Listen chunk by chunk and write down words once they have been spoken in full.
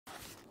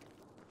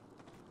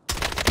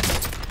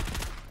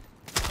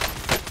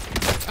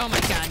Oh my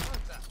god.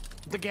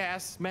 The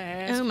gas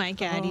mask. Oh my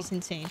god, he's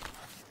insane.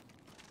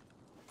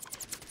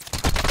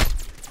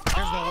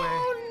 There's no way.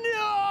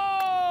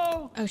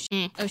 Oh Oh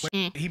shit. Oh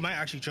shit. He might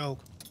actually choke.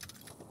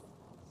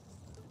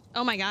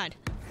 Oh my god.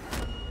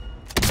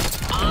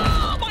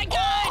 Oh my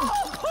god!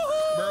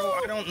 Bro,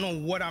 I don't know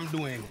what I'm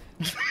doing.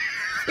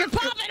 You're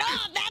popping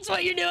off. That's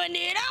what you're doing,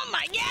 dude. Oh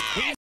my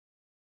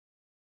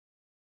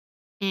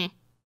god.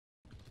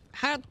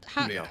 How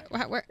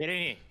where? Get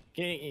in here.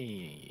 Get in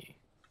here.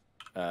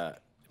 There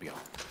we go.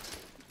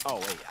 Oh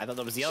wait, I thought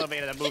that was the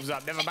elevator that moves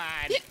up. Never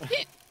mind.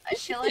 I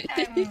feel like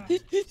I'm.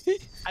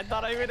 I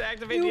thought I would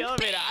activate the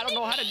elevator. I don't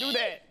know how to do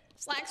that.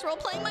 Slacks role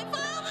playing my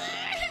father.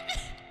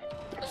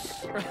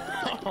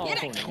 Oh,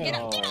 Get off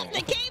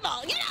the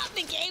cable. Get off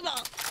the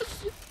cable.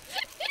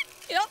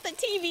 Get off the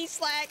TV,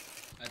 Slack.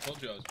 I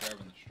told you I was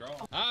grabbing the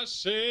straw. I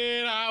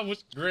said I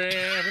was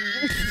grabbing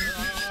the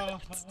straw.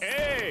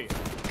 Hey!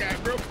 Yeah,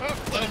 bro.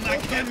 Oh, my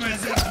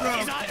camera's bro.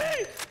 He's on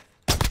me!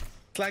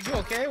 It's like, you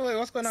okay? Wait,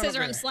 what's going on?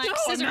 Scissor him, Slack. No,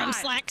 Scissor him, not.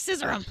 Slack.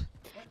 Scissor him.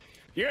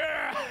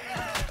 Yeah!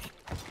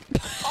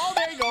 Oh,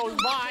 there he goes.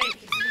 Bye.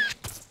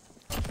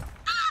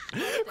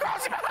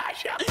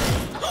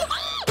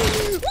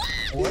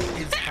 What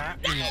is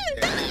happening up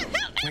there?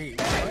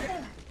 Wait, what?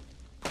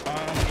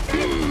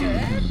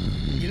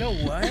 You know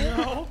what?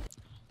 No.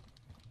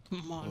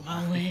 I'm on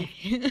my way.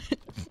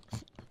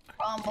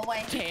 On my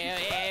way. Tell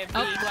everyone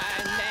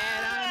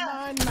that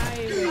I'm on my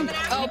way. Coming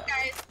out, Oh. you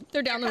guys.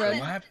 They're down the road.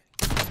 What happened?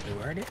 They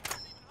heard it?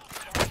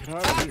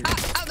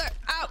 Out there.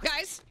 Out,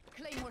 guys.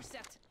 Claymore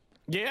set.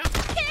 Yeah?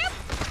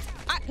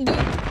 He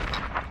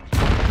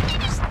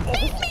just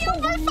beat me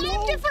over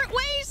 5 different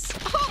ways.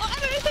 Oh, I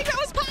didn't think that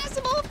was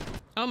possible.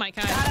 Oh my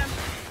god. Got him.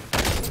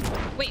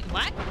 Wait,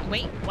 what?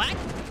 Wait, what?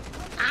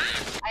 Ah!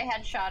 I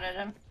headshotted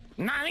him.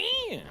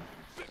 Nani?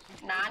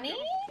 Nani?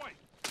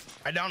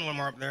 I downed one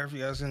more up there if you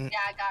guys can. Yeah,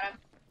 I got him.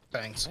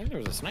 Thanks. I think there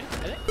was a sniper.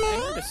 I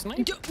heard a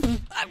sniper.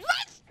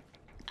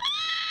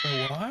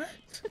 What?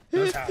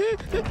 Just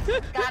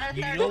happened? Got a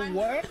You third know one.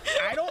 what?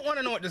 I don't want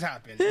to know what just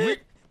happened. You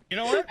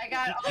know what? I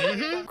got all of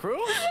them.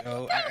 Crew? No,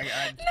 No,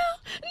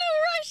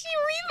 Rush, you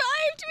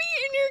revived me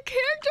and your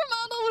character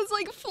model was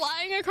like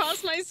flying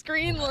across my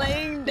screen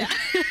laying down.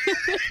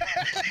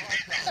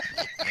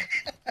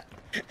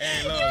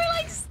 Hey, You look. were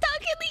like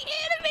stuck in the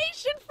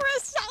animation for a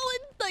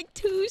solid like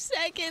 2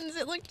 seconds.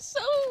 It looked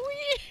so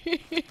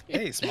weird.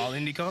 Hey, small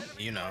indie cup,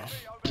 you know.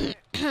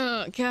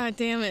 Oh, god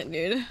damn it,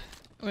 dude.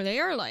 Or they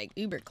are like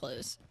uber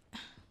close.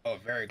 Oh,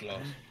 very close.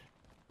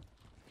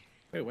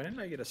 Wait, when did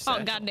I get a Oh,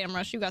 satchel? goddamn,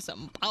 Rush, you got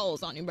some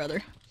balls on you,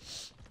 brother.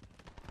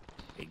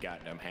 He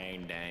got them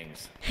hang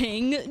dangs.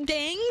 Hang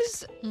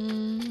dangs?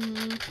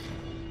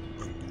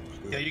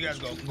 Yeah, you guys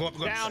go. Go up,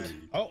 go Down.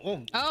 up.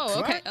 Oh, Oh,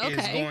 okay, Slack is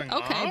okay, going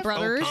okay, off.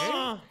 brothers.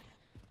 Okay,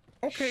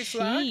 okay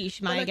Slack.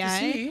 Sheesh, I my like to guy.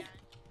 see.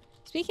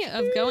 Speaking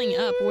of going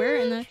up, where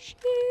in the shit?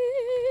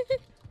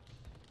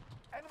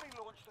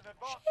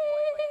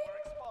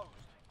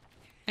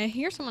 I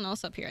hear someone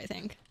else up here, I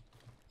think.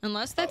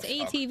 Unless that's Oh,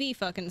 fuck. ATV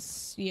fucking,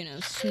 you know,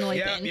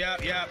 sniping.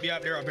 Yep. They're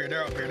up here.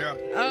 They're up here.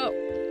 Oh.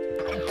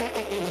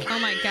 Oh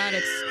my god,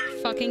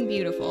 it's fucking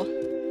beautiful.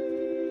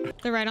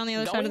 They're right on the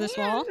other side of this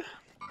wall.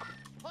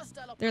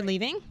 They're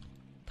leaving.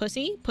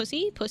 Pussy.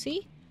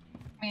 Me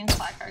and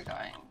Slack are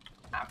going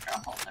after a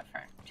whole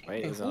different team.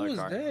 Wait, there's Who another is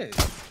car. this?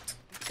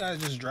 This guy's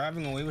just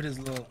driving away with his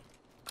little.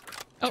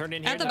 Oh, Turned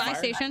in here at the in the buy fire?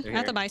 station. They're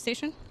At the here. buy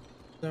station.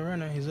 The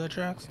runner. He's a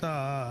track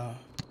star.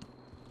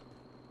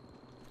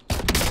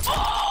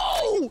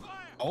 Oh!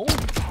 Oh.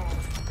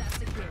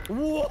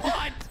 What?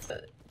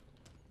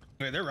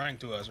 Wait, they're running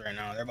to us right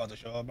now. They're about to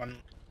show up on.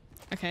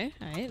 Okay,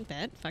 alright,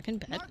 bet. Fucking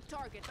bet. I'm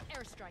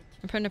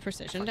putting a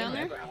precision down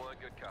there.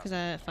 Cause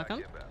fuck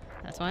them.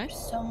 That's why.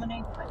 So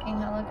many fucking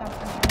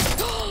helicopters.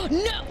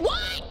 No!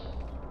 What?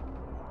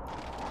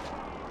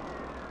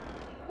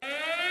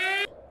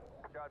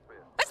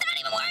 That's not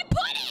even where I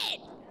put it!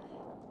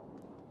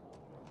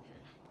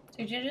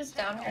 Did you just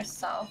down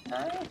yourself,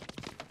 man?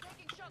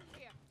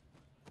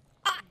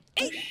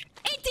 It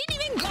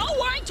didn't even go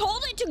where I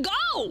told it to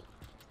go!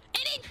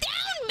 And it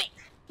downed me!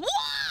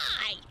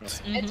 Why? It's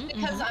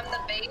because I'm the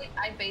bait.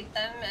 I bait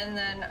them, and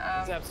then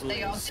absolutely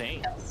they all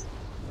insane. get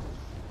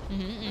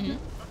kills.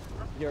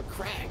 You're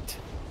cracked.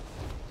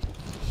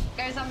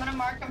 Guys, I'm gonna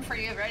mark them for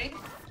you. Ready?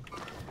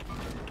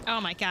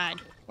 Oh my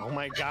god. Oh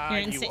my You're god, you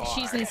insane. are.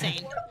 She's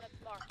insane.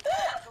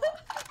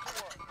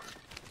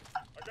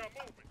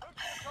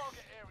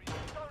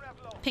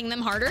 Ping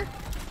them harder.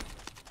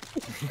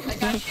 I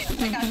got you.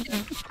 I got you.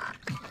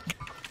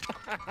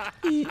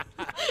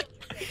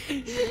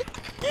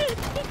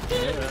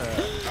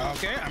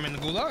 Okay, I'm in the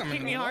gulag. I'm in Pick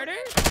the me gulag. harder?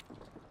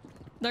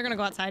 They're gonna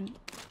go outside.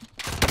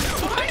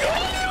 I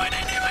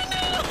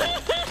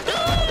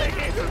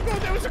knew!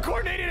 There was a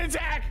coordinated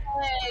attack!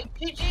 Hey,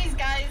 GG's,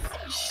 guys.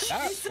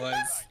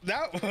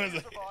 That was.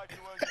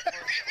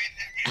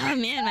 Oh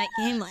man, my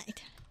game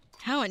lagged.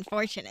 How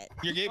unfortunate.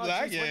 Your game Oh,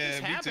 lag? jeez, what Yeah,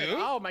 just me happened? too.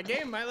 Oh, my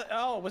game.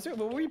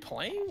 Were we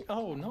playing?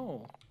 Oh,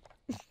 no.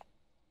 I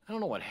don't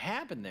know what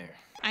happened there.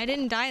 I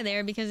didn't die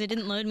there because it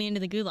didn't load me into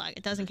the gulag.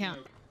 It doesn't count.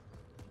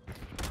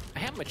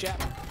 have my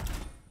chap.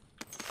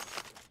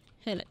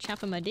 Hey,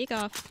 chopping my dick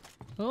off.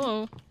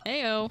 Oh,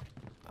 heyo.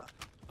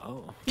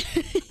 Oh.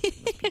 Must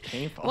be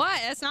painful. What?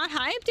 That's not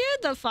hype, dude?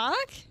 The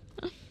fuck?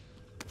 I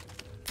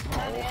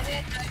didn't know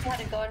you had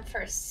to go in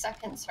for a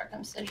second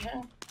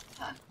circumcision.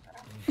 Fuck, bro.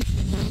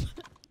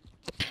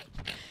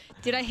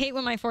 Dude, I hate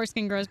when my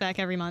foreskin grows back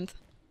every month.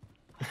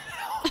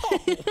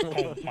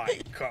 Oh my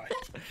god.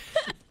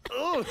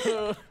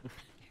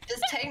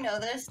 Does Tay know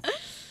this? Does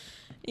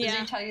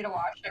Yeah. he tell you to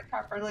wash it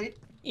properly?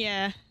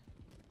 Yeah.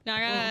 No, I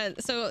gotta,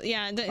 so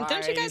yeah,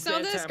 don't you guys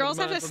know this? Girls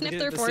have to snip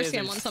their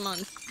foreskin once a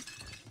month.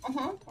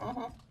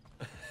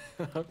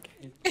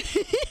 Okay. The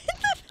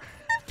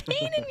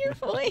pain in your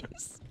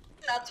voice.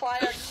 That's why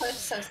our clip's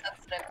so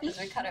sensitive, because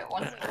we cut it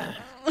once a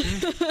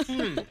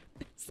month.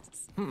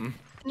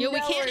 Yo, we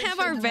No can't worries have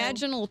for our the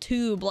vaginal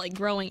tube like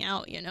growing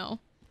out, you know?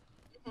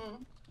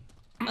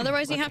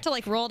 Otherwise you have to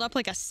like roll it up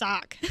like a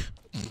sock.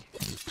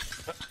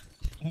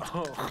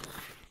 Oh.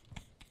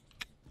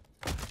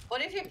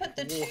 What if you put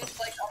the tubes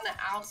like on the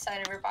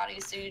outside of your body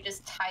so you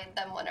just tied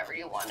them whenever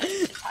you wanted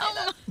to tie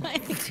them? My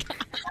God.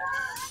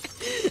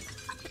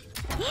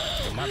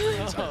 My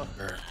brain's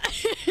over.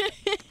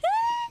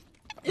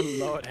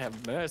 Lord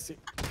have mercy.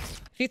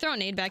 If you throw a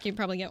nade back, you'd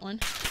probably get one.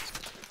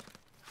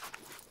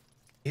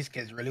 These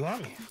kids really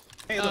want me.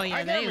 Hey, Oh, look, yeah,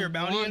 I got they your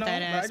bounty, you want know, that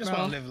but ass, I just bro.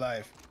 want to live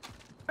life.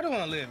 I just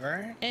want to live,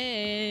 right?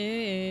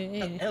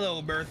 Hey.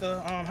 Hello,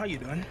 Bertha. How you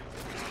doing?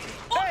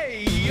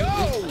 Hey, yo!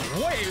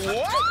 Wait,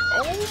 what?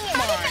 Oh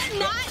my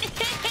Not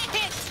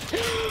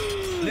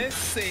hit!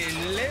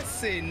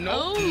 Listen. Nope,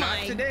 Oh not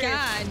my today.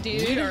 God,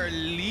 dude. We are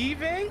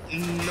leaving?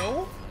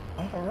 Nope.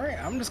 All right,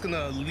 I'm just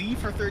gonna leave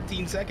for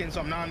 13 seconds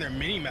so I'm not on their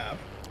mini map.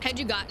 Had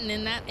you gotten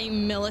in that a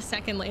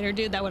millisecond later,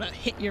 dude, that would have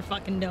hit your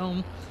fucking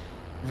dome.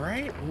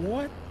 Right?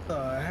 What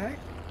the heck?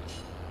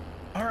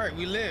 All right,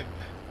 we live.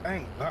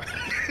 Thank God.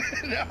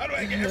 Now how do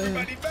I get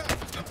everybody back?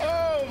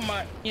 Oh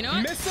my! You know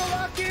what? Missile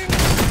locking!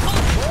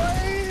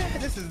 Oh. Boy,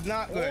 this is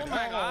not good. Oh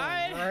my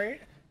God.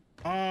 Right?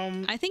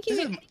 I think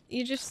this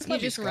you just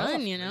might be run, scuffed.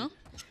 you know?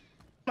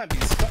 Might be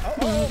scuffed.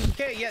 Oh,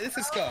 okay, yeah, this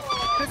is scuffed.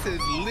 This is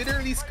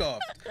literally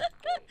scuffed.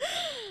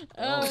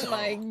 Oh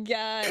my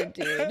God,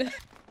 dude.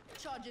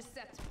 Charges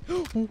set.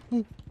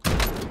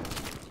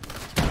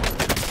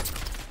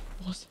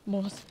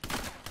 Boss.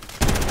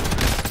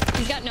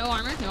 He's got no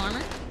armor.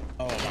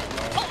 Oh my God.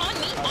 Oh, on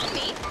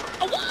me.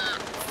 Oh, wow.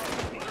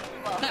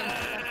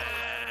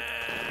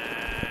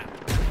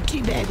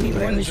 Teabag me,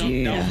 One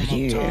jump down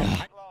from up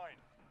top.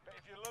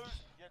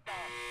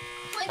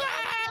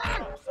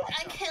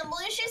 I can't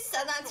believe she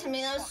said that to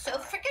me. That was so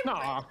freaking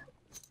Aw.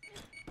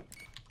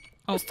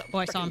 Oh, boy,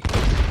 I saw him. Oh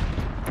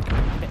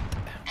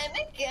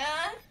my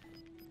God.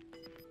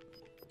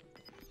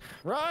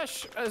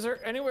 Rush! Is there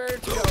anywhere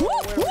to go? Hello,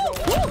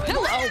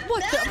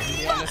 what the?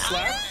 You want to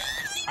slap?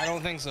 I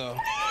don't think so.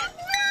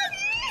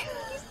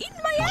 He's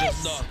eating my Just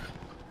ass. duck.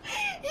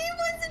 He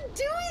wasn't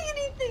doing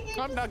anything.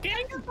 He I'm not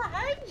getting. was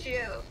behind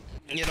you.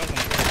 Yeah, don't come.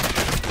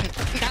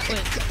 That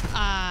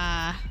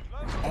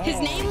was, his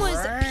name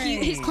was,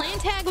 his clan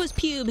tag was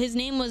Pube. His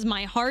name was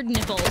My Hard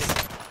Nipples.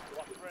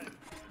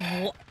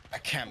 What? I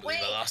can't believe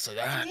I lost to Did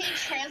that. he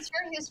transfer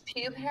his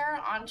pube hair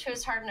onto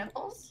his hard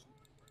nipples?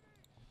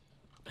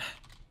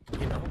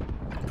 You know,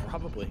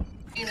 probably.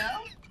 You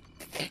know?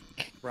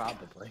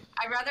 Probably.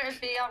 I'd rather it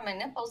be on my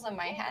nipples than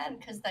my head,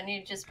 because then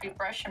you'd just be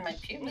brushing my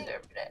pubes every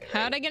day.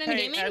 How'd I get into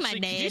gaming? My Ashley,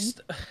 could you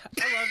dad. I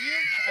love you.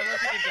 I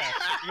love you to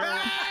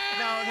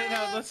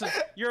death. No, listen.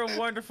 You're a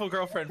wonderful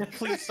girlfriend.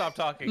 Please stop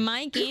talking.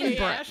 My game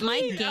broke. My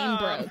game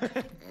broke.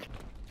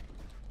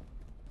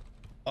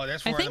 Oh,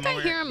 there's I four of think them I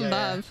over hear here. him Yeah,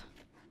 yeah. above.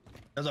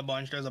 There's a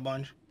bunch.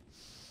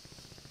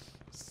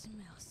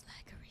 Smells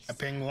like I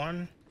pinged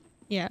one.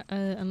 Yeah,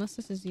 unless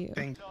this is you.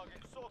 Pinged.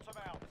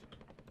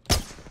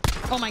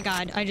 Oh my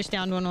God, I just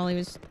downed one while he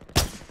was.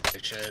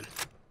 It should.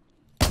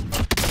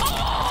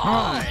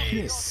 Oh,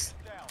 Nice.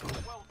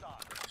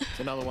 There's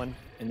another one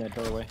in that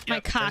doorway. my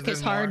Yep, cock there's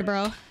is hard, more.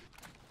 bro.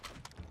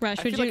 Rush,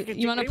 I would feel you like I could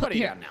you want to take put anybody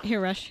here? down now. Here,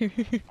 Rush.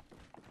 Boop.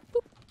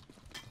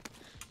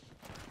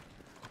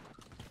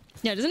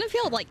 Yeah, doesn't it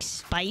feel like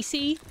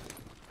spicy?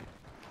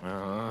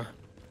 I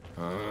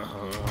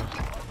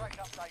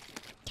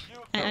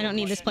don't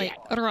need this plate.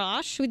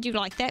 Rush, would you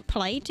like that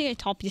plate to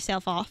top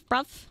yourself off,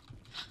 bruv?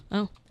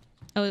 Oh.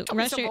 Oh,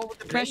 Rush, yourself off with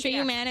the plate? Rush, are you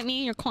Yeah. mad at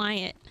me? You're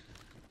quiet.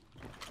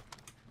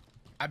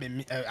 I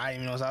didn't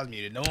even know I was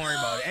muted. Don't worry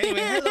about it.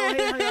 Anyway, hello,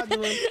 hey, how y'all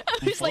doing?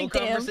 I was Full like,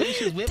 damn,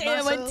 conversations with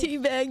I myself.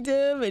 teabagged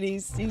him, and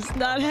he's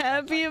not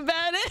happy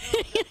about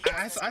it.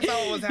 I saw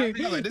what was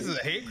happening. I was like, this is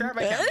a hate crap.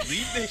 I can't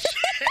believe this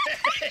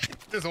shit.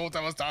 This whole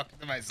time I was talking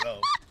to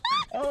myself.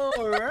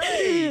 All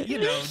right. You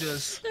know,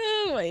 just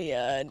Oh my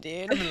God,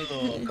 dude. having a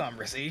little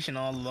conversation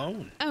all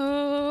alone.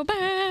 Oh,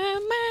 by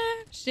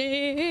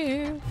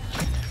myself.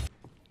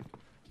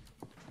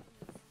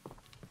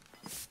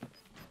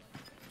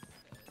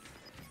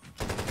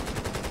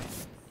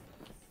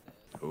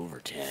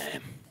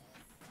 Overtime.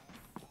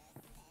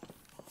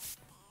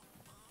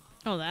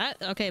 Oh, that?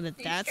 Okay, but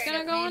You that's straight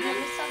gonna up go on made there?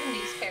 him a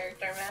 70s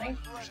character, Maddie.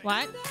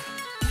 What?